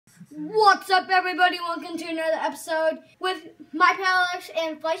What's up, everybody? Welcome to another episode with my pals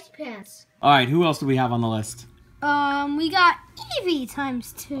and Feisty Pants. Alright, who else do we have on the list? We got Eevee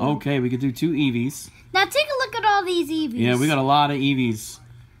times 2. Okay, we could do 2 Eevees. Now take a look at all these Eevees. Yeah, we got a lot of Eevees.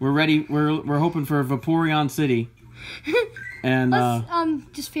 We're ready. We're hoping for Vaporeon City. And let's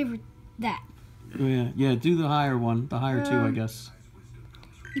just favorite that. Yeah, do the higher one, the higher 2, I guess.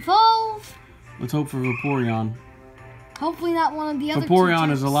 Evolve. Let's hope for Vaporeon. Hopefully not one of the other Vaporeon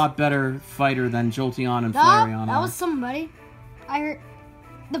two is a lot better fighter than Jolteon and Oh, Flareon. that was somebody. I heard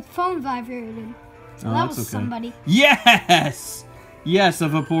the phone vibrated. So Oh, that that's was okay. somebody. Yes! Yes, a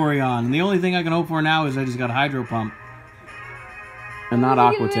Vaporeon. And the only thing I can hope for now is I just got Hydro Pump. And not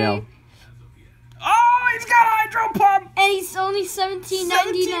Aqua Tail. Oh, he's got Hydro Pump! And he's only $17.99.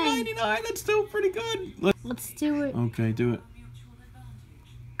 $17.99, that's still pretty good. Let's do it. Okay, do it.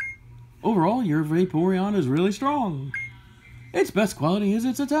 Overall, your Vaporeon is really strong. Its best quality is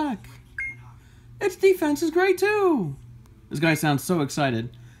its attack. Its defense is great too. This guy sounds so excited.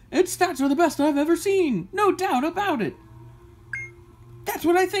 Its stats are the best I've ever seen. No doubt about it. That's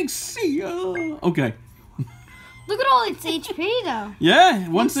what I think. See ya. Okay. Look at all its HP though. Yeah,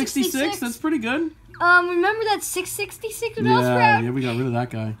 166. That's pretty good. Remember that 666 Bellsprout? Yeah, we got rid of that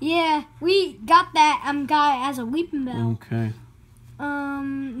guy. Yeah, we got that guy as a Weeping Bell. Okay.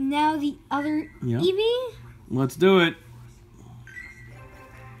 Now the other Eevee? Let's do it.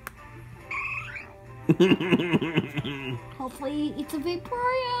 Hopefully it's a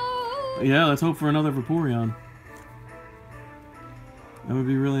Vaporeon. Yeah, let's hope for another Vaporeon. That would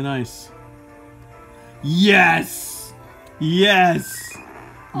be really nice. Yes! Yes! Yes!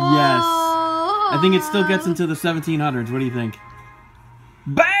 I think it still gets into the 1700s. What do you think?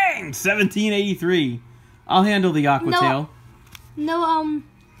 Bang! 1783. I'll handle the Aqua Tail. No,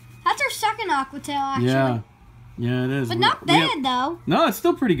 that's our second Aqua Tail, actually. Yeah, it is. But not bad, though. No, it's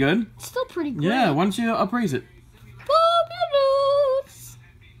still pretty good. It's still pretty good. Yeah, why don't you appraise it? Fabulous!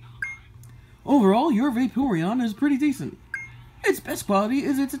 Overall, your Vaporeon is pretty decent. Its best quality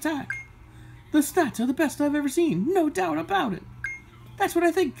is its attack. The stats are the best I've ever seen, no doubt about it. That's what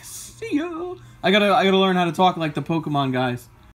I think. See ya. I gotta learn how to talk like the Pokemon guys.